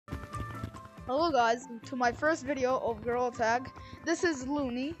Hello guys, to my first video of Girl Tag. This is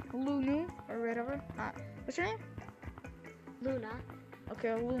Lunu, or whatever. What's your name? Luna.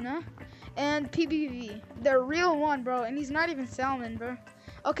 Okay, Luna. And PBV. The real one, bro. And he's not even Salmon, bro.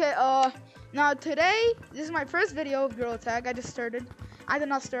 Okay, now today, this is my first video of Girl Tag. I just started. I did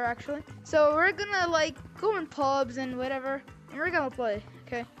not start, actually. So we're gonna, like, go in pubs and whatever. And we're gonna play,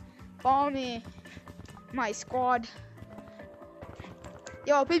 okay? Follow me. My squad.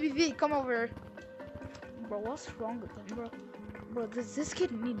 Yo, PBV, come over. Bro, what's wrong with him, bro? Bro, does this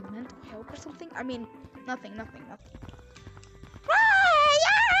kid need mental help or something? I mean, nothing.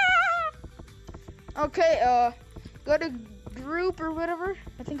 Okay, go to group or whatever.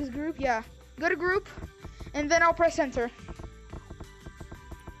 I think it's group, yeah. Go to group, and then I'll press enter.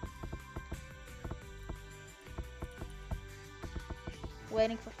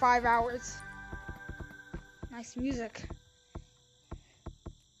 Waiting for 5 hours. Nice music.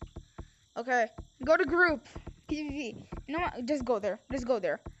 Okay, go to group. PVV. You know what? Just go there.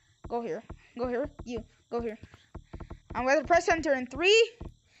 Go here. You, go here. I'm going to press enter in 3,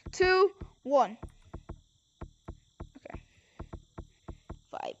 2, 1. Okay.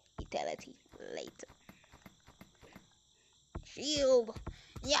 5 eternity later. Shield.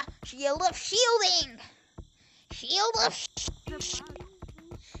 Yeah, shield of shielding. Shield of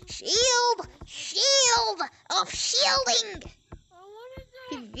shielding.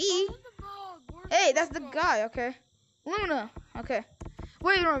 PV. Hey, that's the guy, okay. Luna, okay.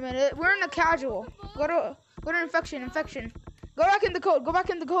 Wait a minute, we're in a casual. Go to infection. Go back in the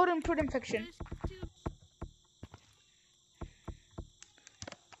code and put infection.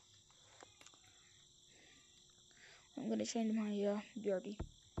 I'm gonna change my BRB.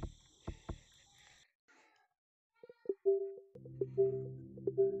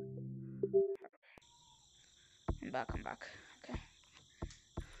 I'm back, okay.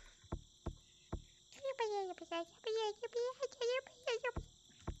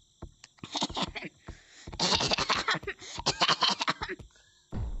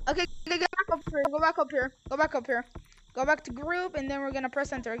 Okay, go back up here. Go back to group, and then we're gonna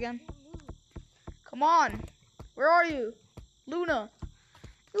press enter again. Come on. Where are you? Luna,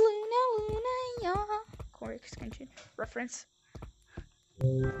 yeah. Corey extension reference.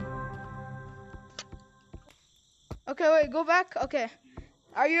 Okay, wait, go back. Okay.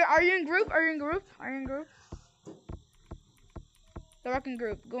 Are you in group? Go back in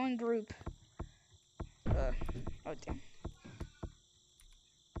group. Go in group. Oh damn.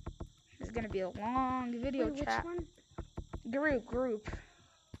 This is gonna be a long video. Wait, chat. Which one? Group.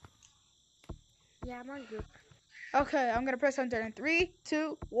 Yeah, I'm on group. Okay, I'm gonna press enter in 3,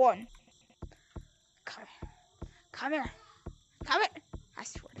 2, 1. Come here. I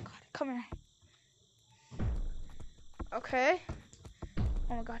swear to God, come here. Okay.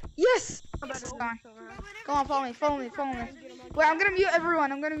 Oh my God. Yes! Come on, follow me. Wait, I'm gonna mute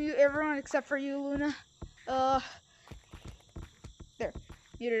everyone except for you, Luna. There.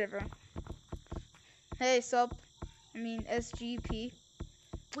 Muted everyone. Hey, sup. SGP.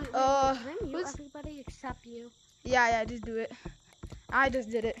 Wait, can I mute everybody except you? Yeah, just do it. I just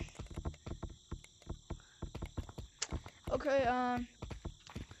did it. Okay,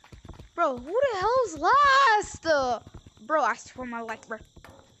 bro, who the hell's last? Bro, I swear my life, bro.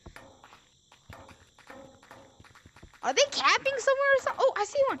 Are they camping somewhere or something? Oh, I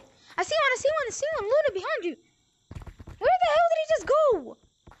see one. Luna, behind you. Where the hell did he just go?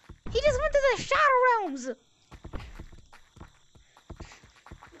 He just went to the Shadow Realms.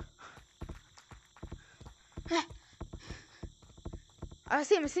 I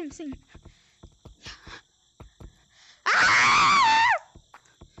see him. Ah!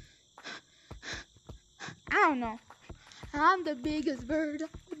 I don't know. I'm the biggest bird.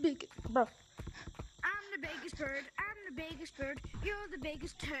 Bro. I'm the biggest bird. You're the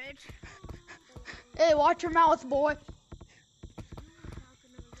biggest turd. Hey, watch your mouth, boy.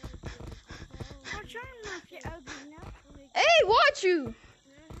 Hey, watch you.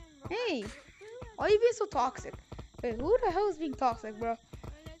 Hey, why are you being so toxic? Wait, who the hell is being toxic, bro?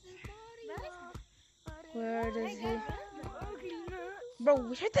 Where does he? Bro,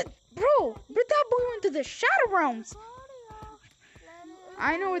 bro, that boy went to the Shadow Realms.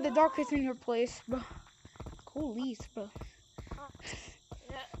 I know where the dark is in your place, bro. Police, bro.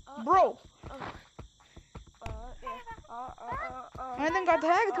 Bro. I think got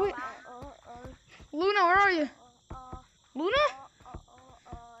tagged. Wait. Luna, where are you? Luna?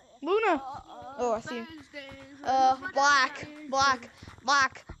 Oh, I see you. Black.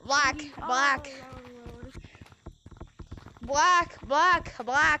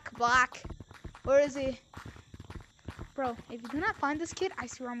 Where is he? Bro, if you do not find this kid, I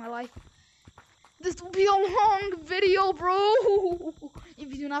swear on my life. This will be a long video, bro.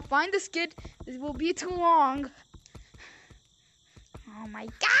 If you do not find this kid, this will be too long. Oh my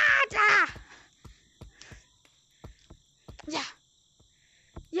god! Ah! Yeah.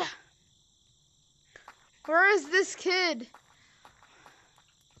 Yeah. Where is this kid?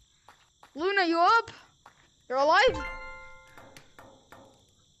 Luna, you up? You're alive?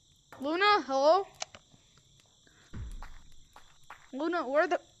 Luna, hello? Luna, where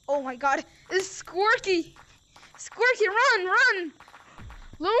the... Oh my god, it's Squirky! Squirky, run, run!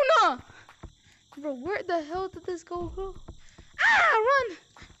 Luna! Bro, where the hell did this go? Ah, run!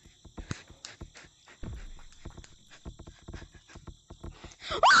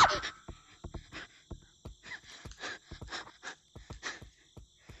 Ah!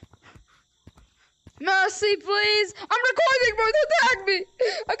 Mercy, please! I'm recording, bro! Don't tag me!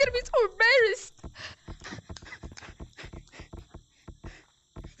 I'm gonna be so embarrassed!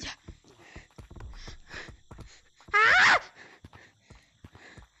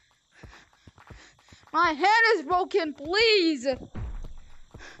 My hand is broken, please!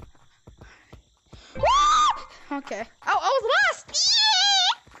 Okay. Oh, I was lost!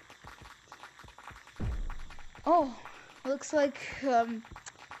 Yeah! Oh, looks like,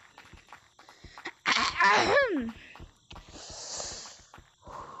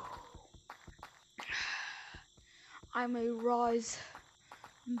 I may rise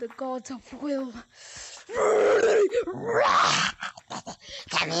from the gods of will.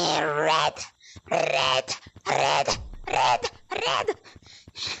 Come here, Red. Red, red, red, red.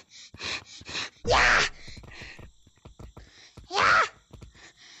 Yeah. Yeah.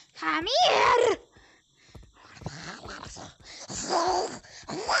 Come here.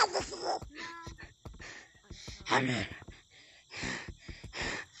 Come here.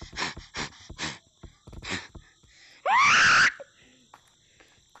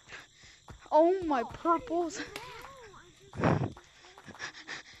 Oh my purples.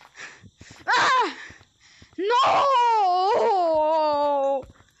 Ah! No!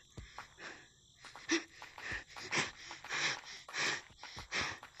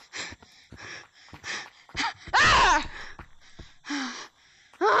 Ah!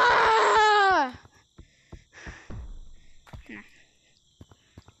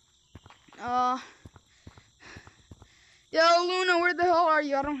 Ah! Yo, Luna, where the hell are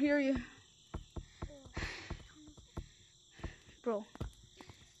you? I don't hear you. Bro.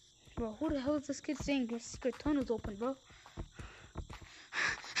 Bro, who the hell is this kid saying your secret tunnel's open, bro?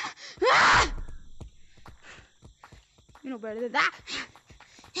 Ah! You know better than that.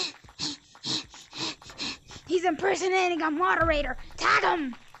 He's impersonating a moderator. Tag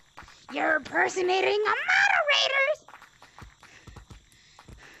him. You're impersonating a moderator.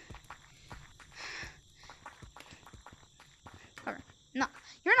 Alright. No,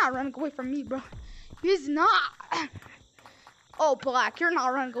 you're not running away from me, bro. He's not. Oh, Black, you're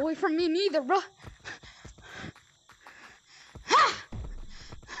not running away from me neither, bro.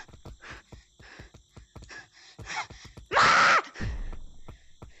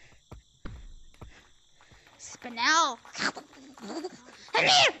 Spinel. Come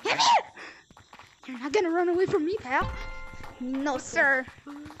here, come here. You're not gonna run away from me, pal. No, sir.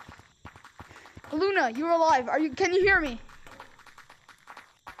 Luna, you're alive. Can you hear me?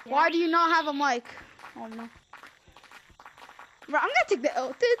 Yeah. Why do you not have a mic? Oh no. Bro, I'm gonna take the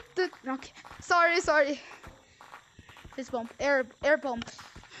L. Okay. Sorry. Fist bump. Air bump.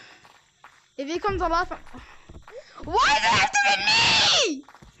 If he comes alive, why does it have to be me?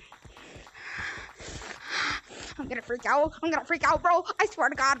 I'm gonna freak out. Bro. I swear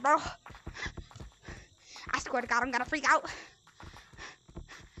to God, bro. I swear to God, I'm gonna freak out.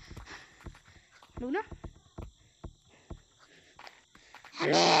 Luna?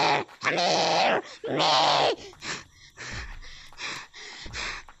 Come here, me.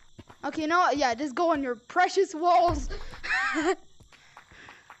 Okay, you know what? Yeah, just go on your precious walls.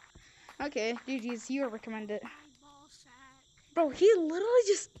 Okay, GG's, you recommend it. Bro, he literally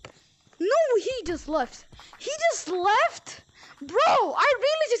just... No, he just left. He just left? Bro, I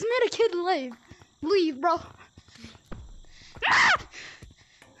really just made a kid leave, bro. Ah!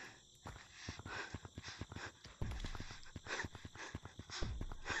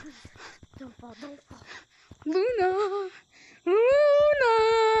 Don't fall. Luna.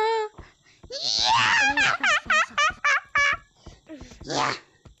 Yeah.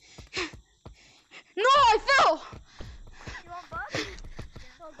 No, I fell. You want bus?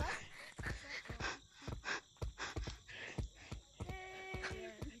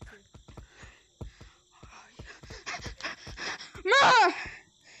 Ma!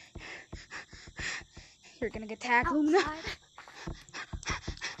 You're gonna get tagged, Luna.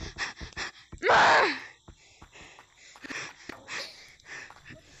 Ma!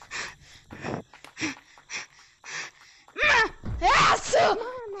 Yes!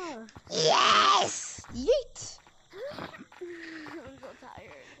 Mama. Yes! Yeet! I'm so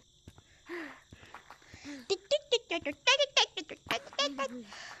tired.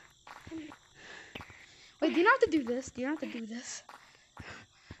 Wait, do you not have to do this? Do you not have to do this?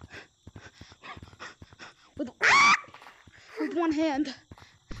 With one hand.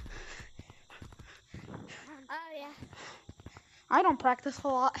 Oh yeah. I don't practice a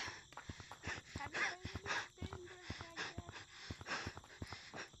lot. Have you played anything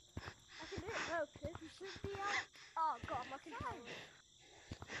I can do it, bro. If you should be out. Oh god, my controller.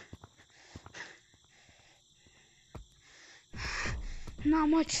 Not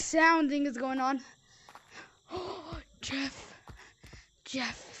much sounding is going on.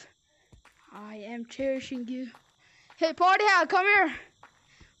 Jeff, I am cherishing you. Hey, party hat, come here.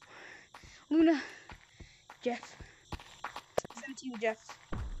 Luna, Jeff. Send to you, Jeff.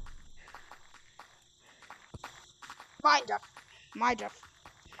 My Jeff.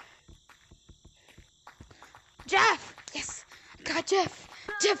 Jeff! Yes, I got Jeff.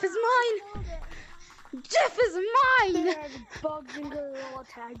 Jeff is mine. Jeff is mine. There's bugs in Gorilla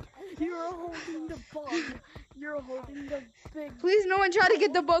Tag. You're holding the bug. You're holding the big. Please, no one try to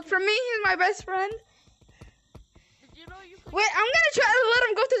get the book from me. He's my best friend. Did you know you could? Wait, I'm gonna try to let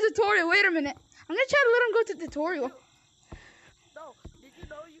him go to tutorial. Wait a minute. I'm gonna try to let him go to tutorial. No. Did you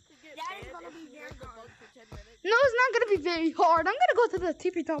know you could get? That is gonna be very hard. For 10 minutes. No, it's not gonna be very hard. I'm gonna go to the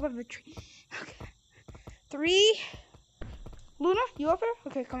tippy top of the tree. Okay. 3. Luna, you up here?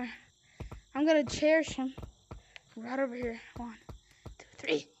 Okay, come here. I'm gonna cherish him. Right over here. 1, 2,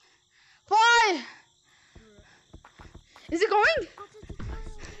 3, 5. Is it going?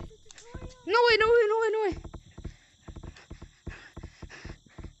 No way, no way, no way, no way.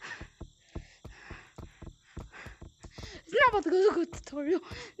 It's not about to go to tutorial. No,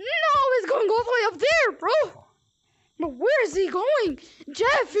 it's going all the way up there, bro. But where is he going?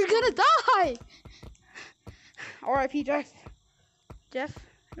 Jeff, you're gonna die. R.I.P. Jeff. Jeff?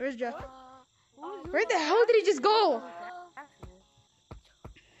 Where's Jeff? Where the hell did he just go?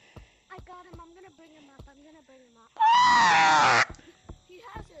 I got him. I'm gonna bring him up. He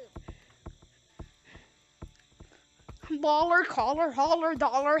has it. Baller, caller, holler,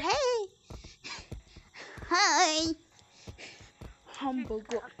 dollar, hey. Hi. Humble.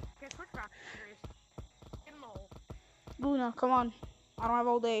 Luna, come on. I don't have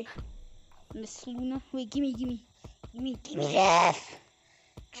all day. Miss Luna. Wait, gimme. Give me Jeff.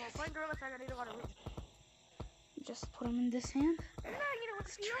 Just put him in this hand. You know what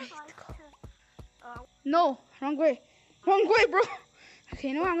Straight go. No, wrong way. Wrong way, bro. Okay,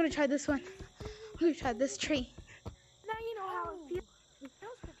 you know what? I'm gonna try this one. I'm gonna try this tree. Now you know how it feels. It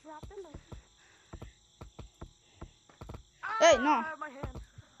feels to drop in there. Hey, no. My hand.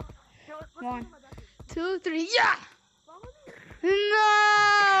 1, 2, 3. Yeah!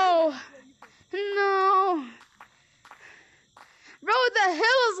 No! No! Bro, what the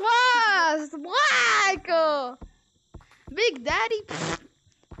hell is last? Black! Big Daddy?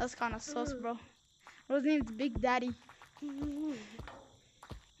 That's kind of sus, bro. Bro's name's Big Daddy. Did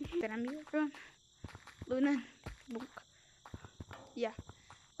I mute everyone? Luna? Yeah.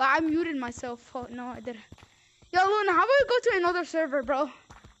 Well, I muted myself. Oh, no, I didn't. Yo, Luna, how about we go to another server, bro? I'm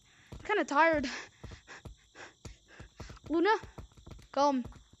kind of tired. Luna? Come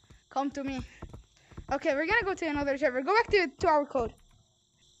to me. Okay, we're gonna go to another server. Go back to our code.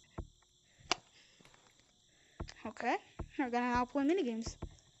 Okay, we're gonna now play minigames.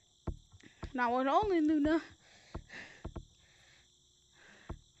 Not one only, Luna.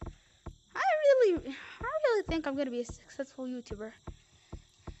 I really think I'm gonna be a successful YouTuber.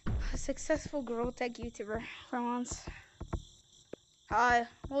 A successful girl tech YouTuber for once. Hi,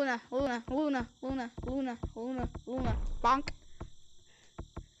 Luna. Bonk.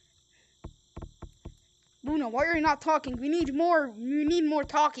 Luna, why are you not talking? We need more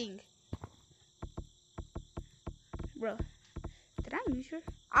talking. Bro, did I mute you?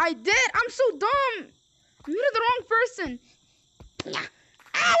 I did! I'm so dumb! I muted the wrong person. Ow,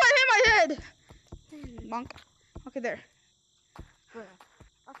 I hit my head! Bonk. Okay, there. Okay,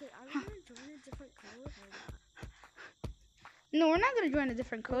 are we gonna join a different code or not? No, we're not gonna join a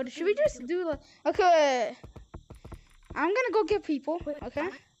different code. Should we just do like... Okay. I'm gonna go get people, okay?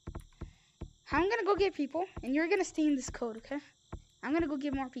 I'm gonna go get people, and you're gonna stay in this code, okay? I'm gonna go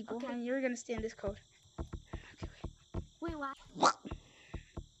get more people, Okay. and you're gonna stay in this code. Okay, Wait, what?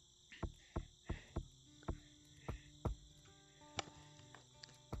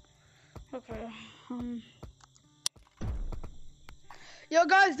 Okay. Yo,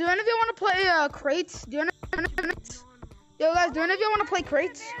 guys, do any of you want to play crates? Yo, guys, do any of you want to play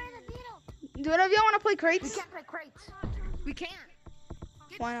crates? Do any of you want to play We crates? can't play crates. We can't.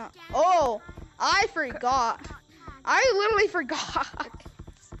 Why not? Oh, I forgot. I literally forgot.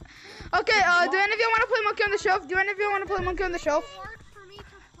 Okay, do any of you want to play Monkey on the Shelf? Do any of you want to play Monkey on the Shelf?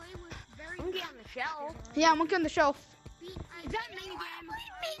 Monkey on the shelf. Yeah, Monkey on the Shelf. Is that a mini game?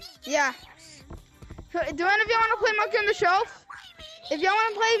 Yeah. Do any of you want to play Monkey on the Shelf? If y'all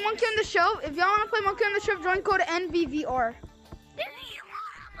want to play Monkey on the Shelf, join code NBVR.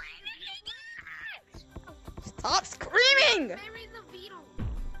 Stop screaming!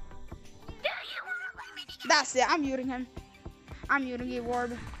 That's it. I'm muting him. I'm muting you,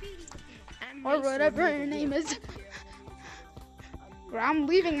 Warb. Or whatever your name is. I'm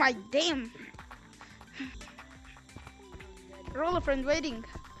leaving my damn girlfriend waiting.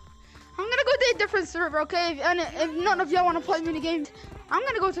 I'm gonna go to a different server, okay? If none of y'all want to play mini games, I'm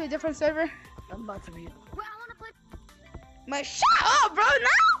gonna go to a different server. I'm about to mute. Well, I want to play. But shut up, bro,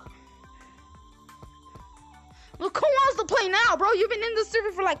 now! Look who wants to play now, bro. You've been in the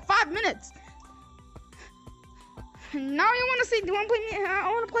server for like 5 minutes. Now you want to say, do you want to play me? I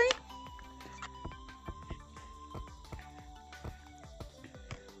want to play.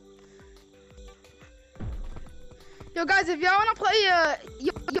 Yo, guys, if y'all want to play,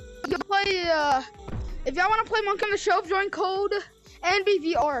 if y'all want to play Monkey on the Shelf, join code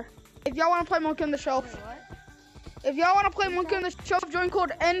NBVR. If y'all want to play Monkey on the Shelf. If y'all want to play Monkey on the Shelf, join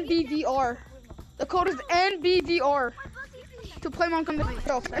code NBVR. The code is NBVR to play Monkey on the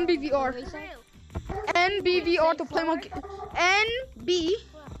Shelf. NBVR. NBVR to play Monkey.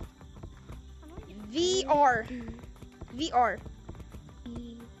 NBVR. VR.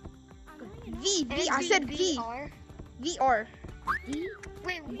 V. I said V. VR.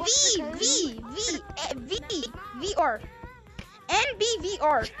 Wait, VR.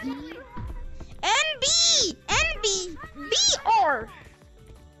 NBVR. NBVR.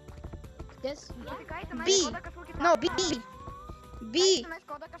 This. B. No, B. B.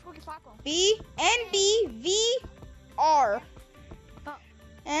 B. NBVR.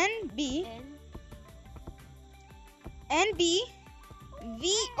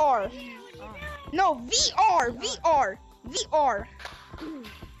 NBVR. No, VR. VR. VR.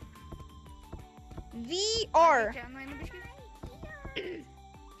 VR.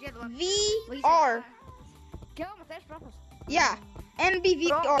 VR. Yeah.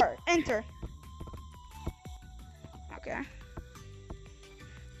 NBVR. Enter. Okay.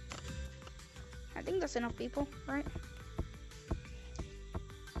 I think that's enough people, right?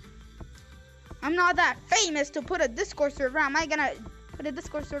 I'm not that famous to put a Discord server. Am I gonna put a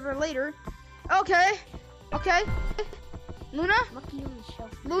Discord server later? Okay. Okay. Luna?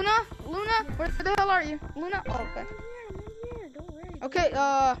 Luna? Where the hell are you? Luna? Oh, okay. Okay,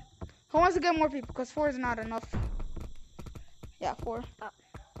 who wants to get more people? Because 4 is not enough. Yeah, 4.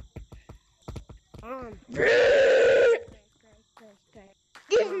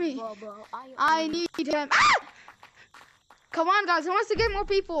 Give me. I need him. Ah! Come on, guys. Who wants to get more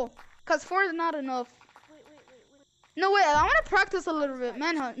people? Because 4 is not enough. No, wait. I want to practice a little bit.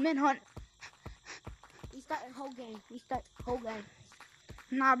 Manhunt. We start a whole game.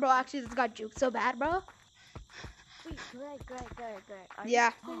 Nah, bro. Actually, this got juked so bad, bro. Wait, great.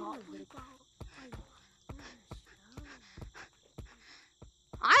 Yeah.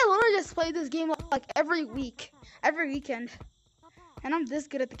 I literally just play this game like every week. Every weekend. And I'm this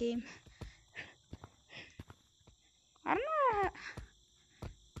good at the game. I don't know.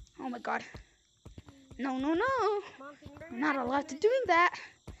 Oh my god. No. I'm not allowed to doing that.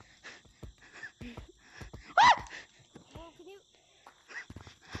 Ah!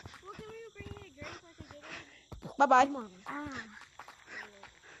 Bye-bye.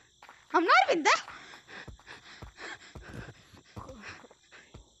 I'm not even that.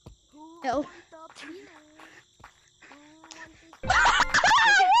 No. What? I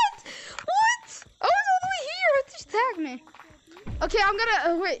was all the way here. Just tag me. Okay, I'm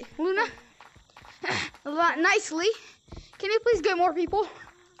gonna wait, Luna. Nicely. Can you please get more people?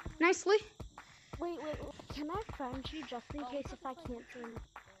 Nicely. Wait. Can I friend you just in case if I can't join?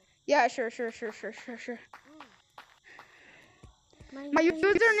 Yeah, sure. My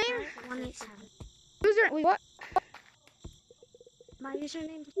username? 187. Wait, what? My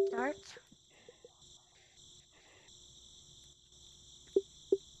username starts.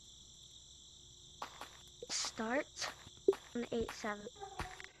 Starts 187.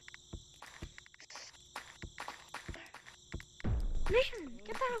 Man,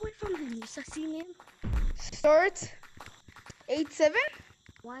 get that away from him, you sussy man. Start 87?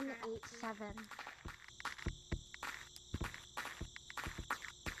 187.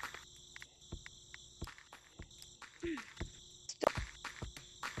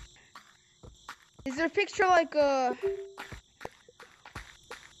 Is there a picture like a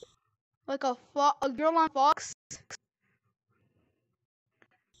girl on Fox?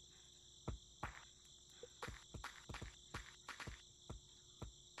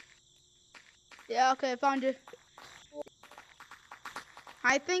 Yeah, okay, I found you.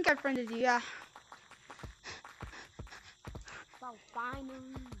 I think I friended you, yeah. Well, finally.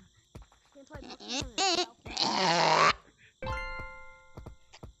 Can't play Monkey on the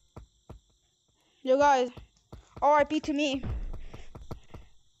Yo guys, RIP to me.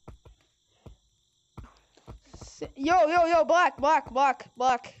 Yo, black.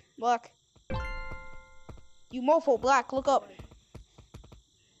 You mofo, black, look up.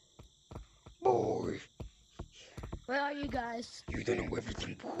 Boy, Where are you guys? you don't know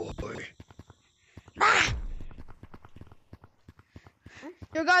everything, boy.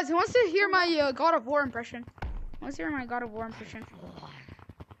 Yo guys, who wants to hear my God of War impression? Who wants to hear my God of War impression?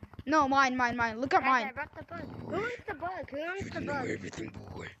 No, mine. Look at mine. I brought the bug. Who wants the bug? Who wants You the don't know bug? everything,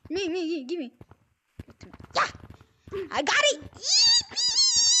 boy. Me, give me. Yeah, I got it.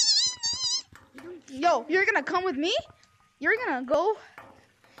 Yo, you're gonna come with me? You're gonna go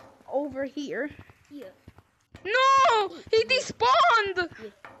over here. Yeah. No! He despawned! Yeah.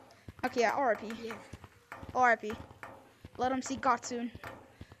 Okay, yeah, RIP. Yeah. RIP. Let him see God soon.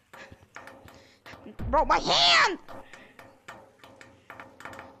 Bro, my hand!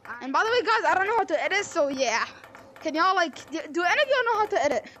 And by the way, guys, I don't know how to edit, so yeah. Can y'all, like, do any of y'all know how to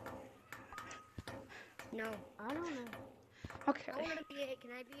edit? No, I don't know. Okay. I want to be it.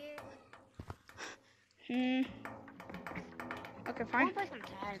 Can I be it? Okay, I fine. want to play some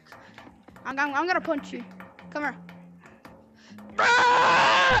tags. I'm gonna punch you. Come here.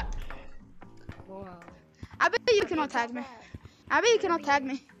 Wow. I bet you cannot tag me. I bet you cannot tag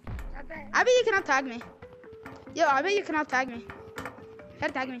me. I bet. I bet you cannot tag me. Yo, I bet you cannot tag me. Try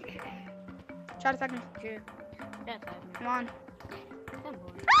to tag me. Try to tag me. True. Yeah, tag me. Come on. Come on.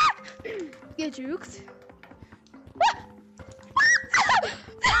 Get juked.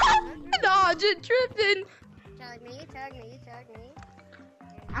 No, just tripping. Tag me.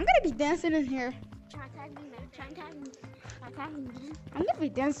 I'm gonna be dancing in here. Try to tag me, man. Try to tag me. Try to tag me, man. I'm gonna be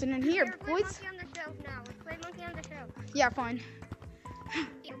dancing in here, Let's play boys. Monkey on the Shelf now. Let's play Monkey on the Shelf. Yeah, fine.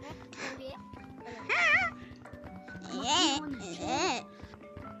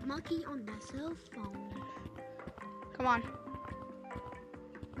 Monkey on the cell phone. Come on.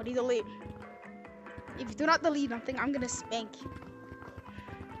 What do you delete? If you do not delete nothing, I'm gonna spank you.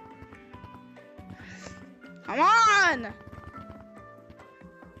 Come on!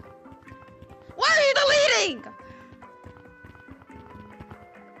 What are you deleting?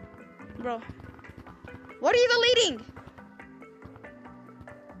 Bro. What are you deleting?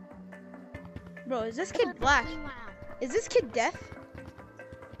 Bro, is this kid black? Is this kid deaf?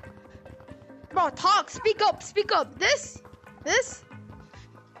 Bro, talk, speak up. This?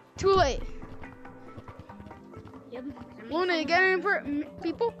 Too late. Yep. Luna, you get any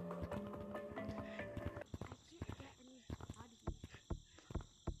people?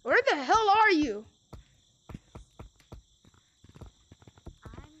 Where the hell are you?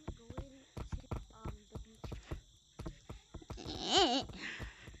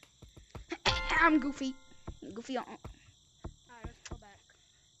 I'm Goofy. Goofy on. Alright, let's go back.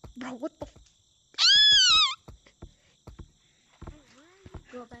 Bro, what the?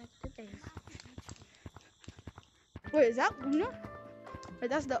 Go back to base. Wait, is that Luna? Wait,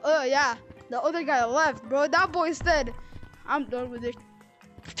 that's the. Oh yeah, the other guy left, bro. That boy said, "I'm done with it."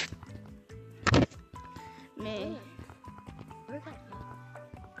 Man, Where's that guy?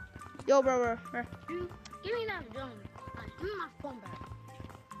 yo, bro. Give me that gun. Give me my phone back.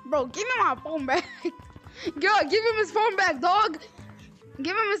 Bro, give me my phone back. Yo, give him his phone back, dog.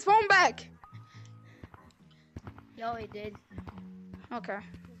 Give him his phone back. Yo, he did. Okay.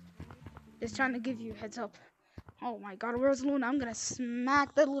 Just trying to give you a heads up. Oh my god, where's Luna? I'm gonna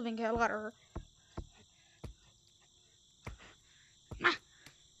smack the living hell out of her.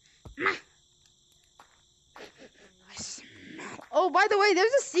 Oh, by the way,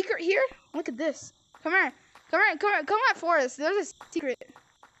 there's a secret here. Look at this. Come here. Come at Forest. There's a secret.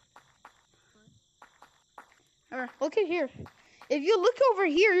 Look at here. If you look over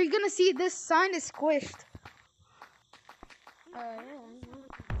here, you're gonna see this sign is squished.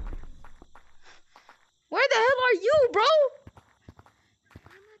 Where the hell are you, bro?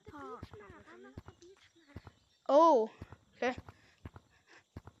 Oh, okay.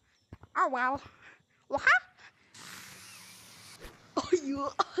 Oh, wow. What? Oh, you.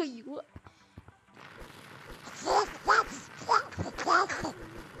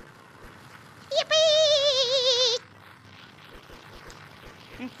 Yippee!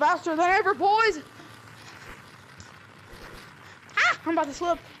 I'm faster than ever, boys. I'm about to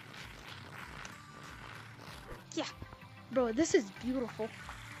slip. Yeah. Bro, this is beautiful.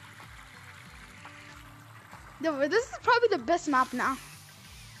 Yo, this is probably the best map now.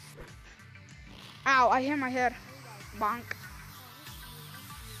 Ow, I hit my head. Bonk.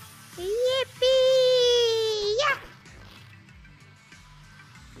 Yippee! Yeah!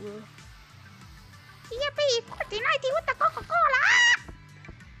 Whoa. Yippee! 4090 with the Coca-Cola!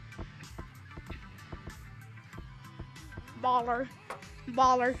 Baller.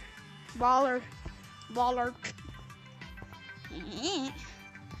 Baller. Baller. Baller.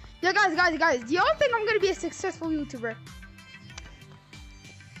 Yo, guys, do y'all think I'm gonna be a successful YouTuber?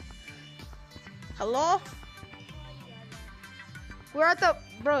 Hello? We're at the,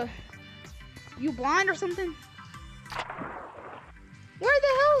 bro, you blind or something? Where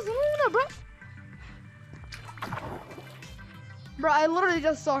the hell is Luna, bro? Bro, I literally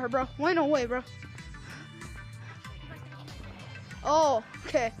just saw her, bro. Wait, no way, bro. Oh,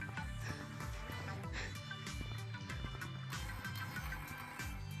 okay.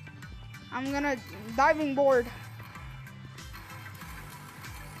 I'm gonna diving board.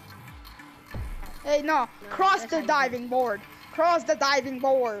 Hey, no, cross the diving board. Cross the diving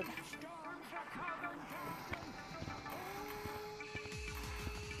board.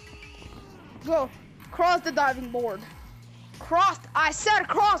 Go. Cross the diving board. Cross. I said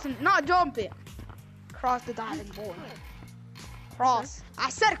cross, not jumping. Cross the diving board. Cross.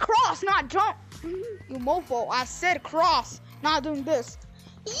 I said cross, not jump. You mofo. I said cross, not doing this.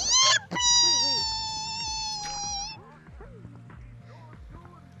 Yippee!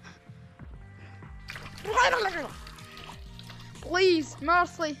 Please,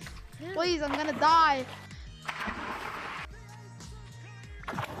 Mercy. Please, I'm gonna die.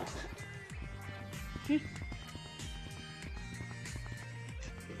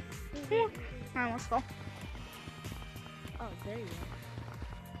 I almost fell. Oh, there you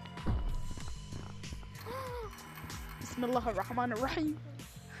go. Bismillahirrahmanirrahim.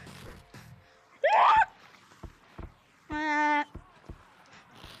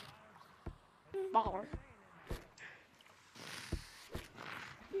 Baller.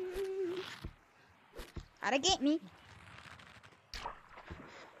 Gotta get me.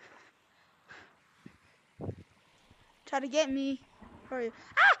 Try to get me. Where are you?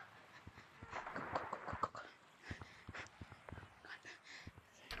 Ah!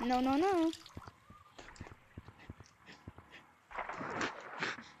 No, no, no.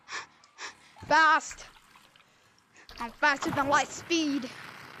 Fast. I'm faster than light speed.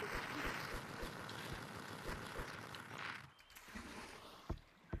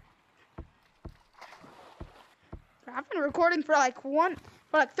 I've been recording for like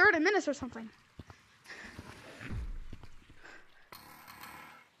 30 minutes or something.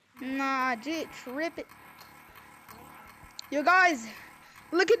 Nah, just trip it. Yo guys,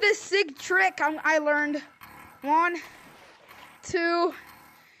 look at this sick trick I learned. 1, 2,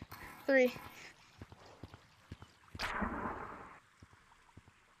 3.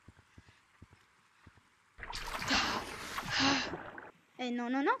 Hey, no,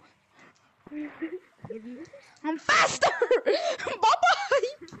 no, no. I'm faster! Bye-bye!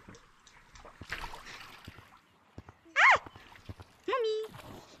 Ah! Mommy!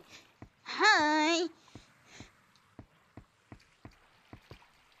 Hi!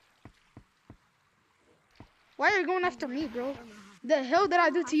 Why are you going after me, bro? The hell did I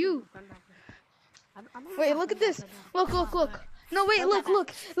do to you? Wait, look at this. Look, look, look. No, wait, look,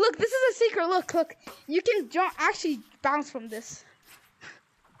 look. Look, this is a secret. Look, look. You can actually bounce from this.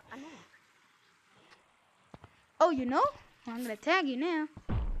 Oh, you know? Well, I'm gonna tag you now.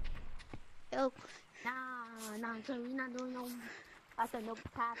 Oh. Nah, so we're not doing no. I said no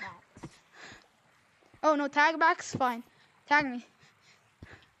tag backs. Oh, no tag backs? Fine. Tag me.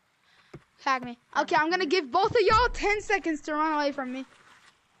 Tag me. Okay, I'm gonna give both of y'all 10 seconds to run away from me.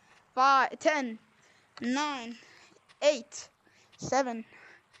 5, 10, 9, 8, 7,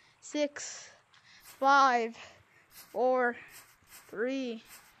 6, 5, 4, 3,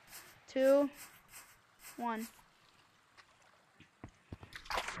 2, 1.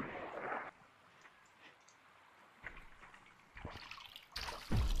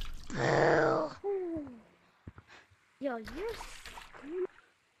 Yo, you're.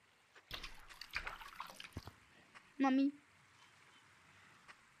 Mommy.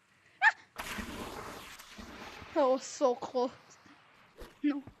 That was so close.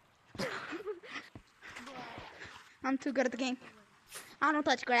 No. I'm too good at the game. I don't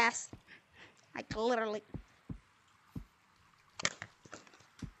touch grass. Like literally.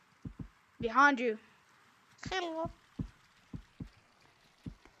 Behind you. Hello.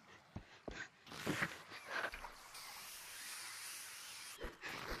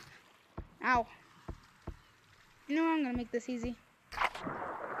 Ow. You know what? I'm gonna make this easy.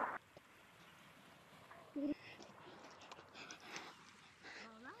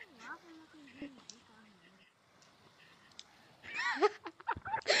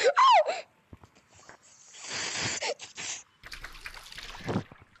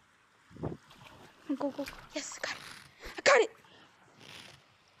 Go, go. Yes, I got it. I got it.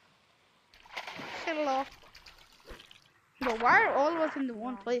 Hello. But why are all of us in the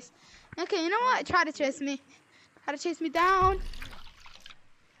one place? Okay, you know what? Try to chase me. Try to chase me down.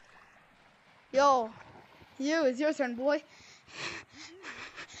 Yo, you, it's your turn, boy.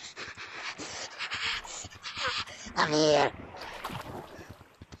 I'm here.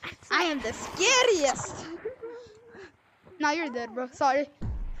 I am the scariest. Now you're dead, bro. Sorry.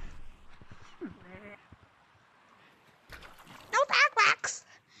 No tag wax.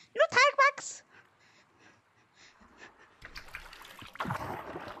 No tag wax.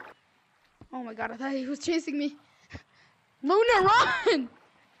 Oh my god, I thought he was chasing me. Luna, run!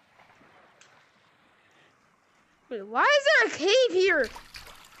 Wait, why is there a cave here?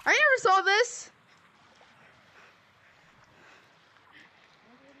 I never saw this.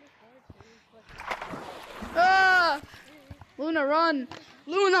 Ah! Luna, run!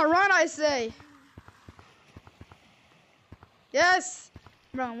 Luna, run, I say! Yes!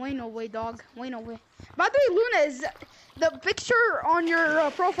 Bro, ain't no way, dog. Ain't no way. By the way, Luna, is the picture on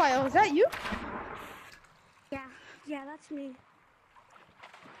your profile, is that you? Yeah, that's me.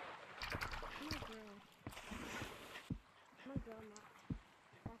 My girl, not.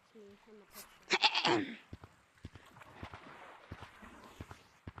 That's me in the picture.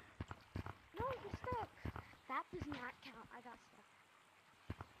 No, you're stuck. That does not count. I got stuck.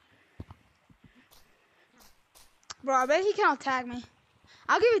 Bro, I bet he cannot tag me.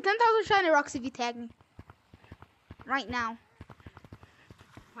 I'll give you 10,000 shiny rocks if you tag me. Right now.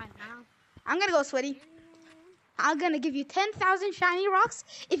 Right now? I'm gonna go, Sweaty. I'm gonna give you 10,000 shiny rocks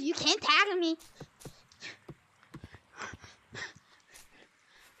if you can't tag me.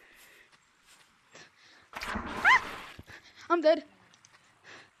 I'm dead.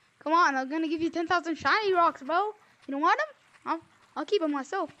 Come on, I'm gonna give you 10,000 shiny rocks, bro. You don't want them? I'll keep them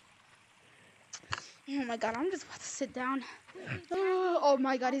myself. Oh my god, I'm just about to sit down. Oh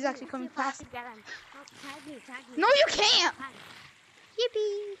my god, he's actually coming fast. Tag me. No, you can't.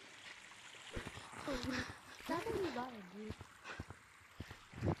 Yippee. That doesn't bother me.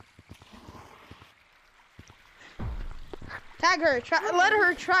 Tag her. Let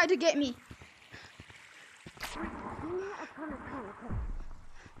her try to get me.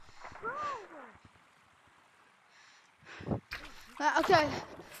 Okay.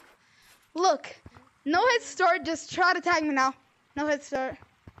 Look. No head start. Just try to tag me now. No head start.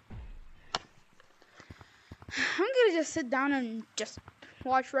 I'm gonna just sit down and just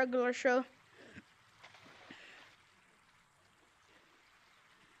watch regular show.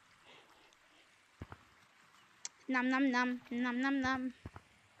 Nom nom nom nom nom nom.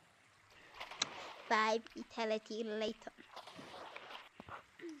 5 eternity later.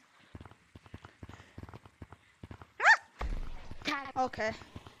 Okay.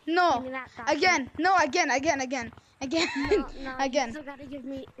 No. Again. No. Again. No, Again. you still gotta give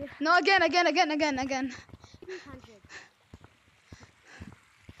me. No. Again. 100.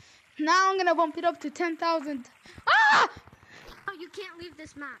 Now I'm gonna bump it up to 10,000. Ah! Oh, you can't leave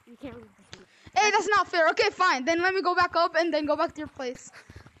this map. You can't leave this map. Hey, that's not fair. Okay, fine. Then let me go back up and then go back to your place.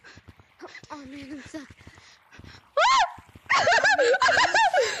 Oh man, I'm stuck.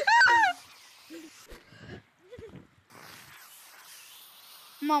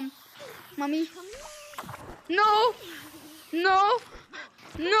 Mommy. No.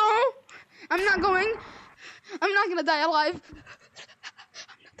 I'm not going. I'm not gonna die alive.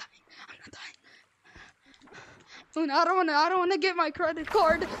 I'm not dying. Luna, I don't wanna get my credit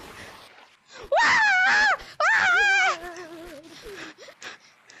card.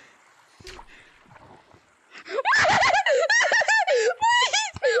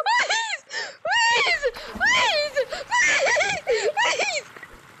 Please!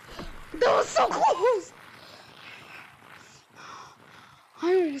 That was so close!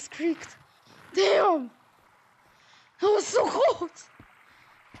 I almost creaked. Damn! That was so close!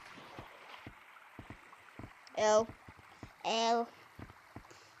 L.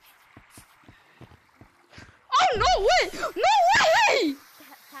 Oh, no way! No way!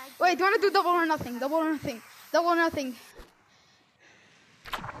 Wait, do you want to do double or nothing? Double or nothing? Double or nothing?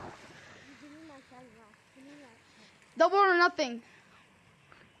 Double or nothing?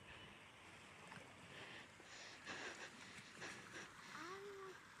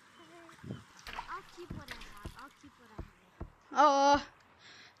 I'll keep what I have.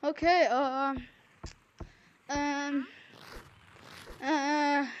 Okay, um, uh,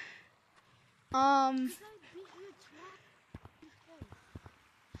 um,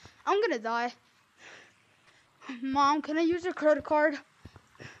 I'm gonna die. Mom, can I use your credit card?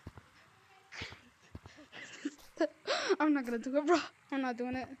 I'm not gonna do it, bro. I'm not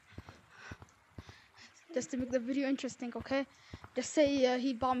doing it. Just to make the video interesting, okay? Just say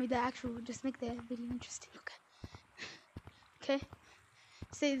he bought me the actual. Just make the video interesting, okay? Okay.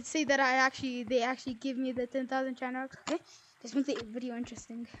 Say that they actually give me the 10,000 channel, okay? Just make the video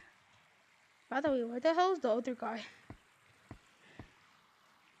interesting. By the way, where the hell is the other guy?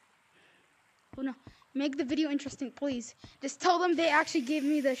 Oh no, make the video interesting, please. Just tell them they actually gave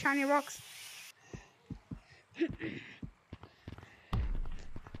me the shiny rocks.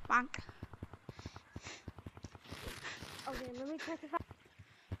 Bonk. Okay, let me check if I.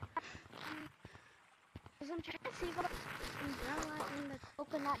 Cause I'm trying to see if I umbrella and the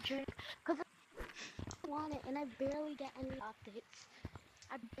coconut drink. Cause I want it and I barely get any updates.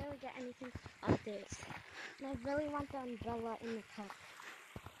 I barely get anything updates. And I really want the umbrella in the cup.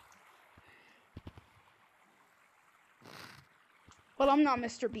 Well, I'm not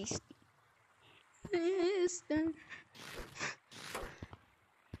Mr. Beast. Mr.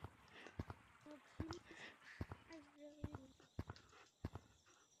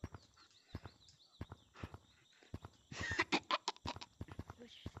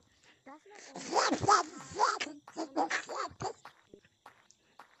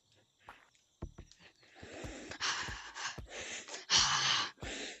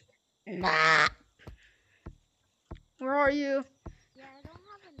 Nah. Where are you? Yeah, I don't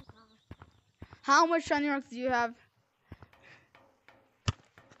have enough. How much shiny rocks do you have?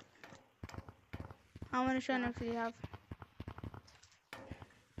 How many shiny rocks do you have?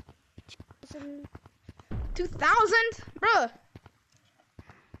 2,000? Bruh.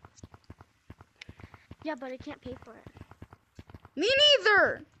 Yeah, but I can't pay for it. Me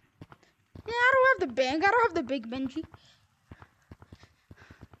neither. Yeah, I don't have the bank. I don't have the big Benji.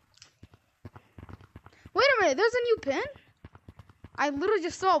 Wait a minute. There's a new pin? I literally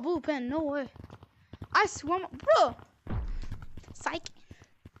just saw a blue pin. No way. I swam. Bro. Psych.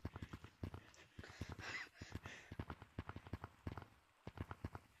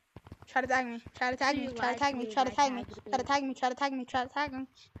 Try to tag me. Try to tag me. Try to tag me. Try to tag me. Try to tag me. Try to tag me. Try to tag me.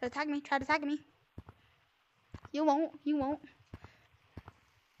 Try to tag me. Try to tag me. You won't. You won't.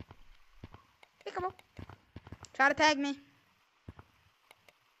 Come on. Try to tag me.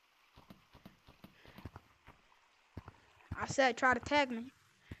 I said try to tag me.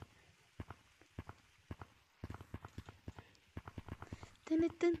 Dun,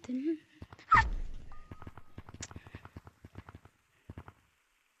 dun, dun. Ah!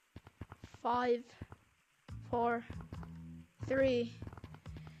 5, 4, 3,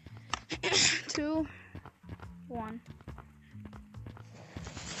 2, 1.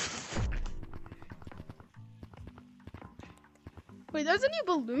 Wait, there's a new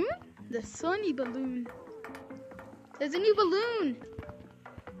balloon? The sunny balloon. There's a new balloon.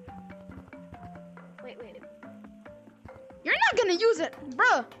 Wait. You're not gonna use it,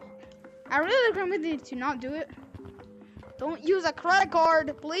 bruh. I really recommend you to not do it. Don't use a credit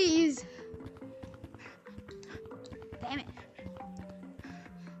card, please. Damn it.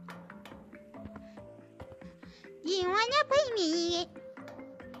 You wanna play me?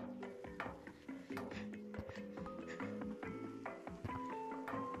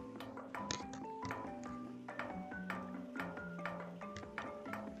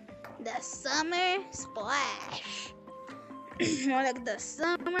 The summer splash. More like the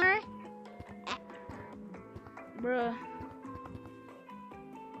summer. Bruh.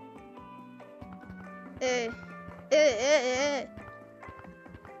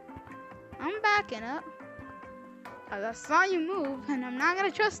 I'm backing up. Cause I saw you move and I'm not gonna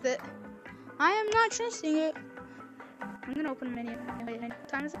trust it. I am not trusting it. I'm gonna open the menu. What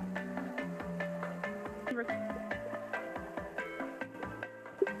time is it?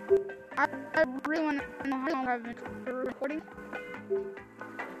 I really want to know how long I've been recording.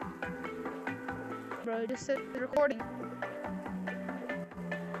 Bro, just said recording.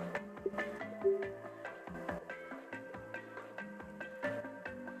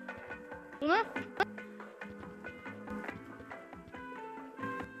 Luna?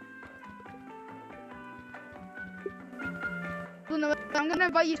 Luna, I'm gonna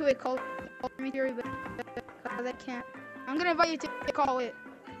invite you to a call me theory, but because I can't. I'm gonna invite you to a call it.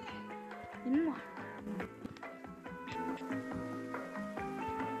 You know what?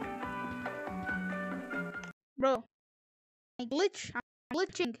 Bro, I'm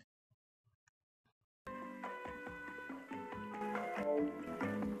glitching.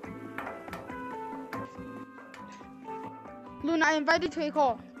 Luna, I invited to a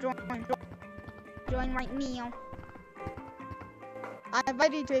call. Join right now. I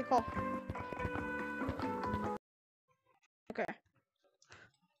invited you to a call. Okay.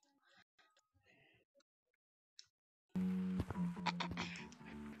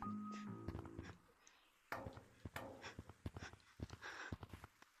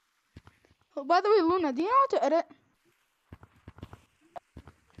 Oh, by the way, Luna, do you know how to edit?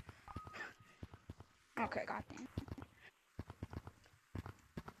 Okay, goddamn.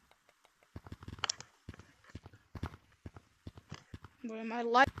 Boy, my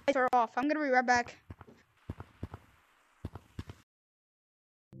lights are off. I'm gonna be right back.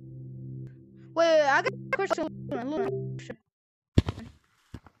 Wait, I got a question. Luna.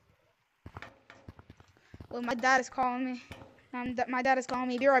 Wait, my dad is calling me. My dad is calling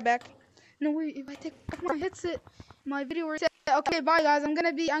me. Be right back. No, wait, if I take off my headset, my video will reset. Okay, bye guys. I'm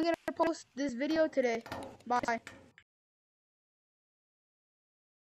gonna post this video today. Bye.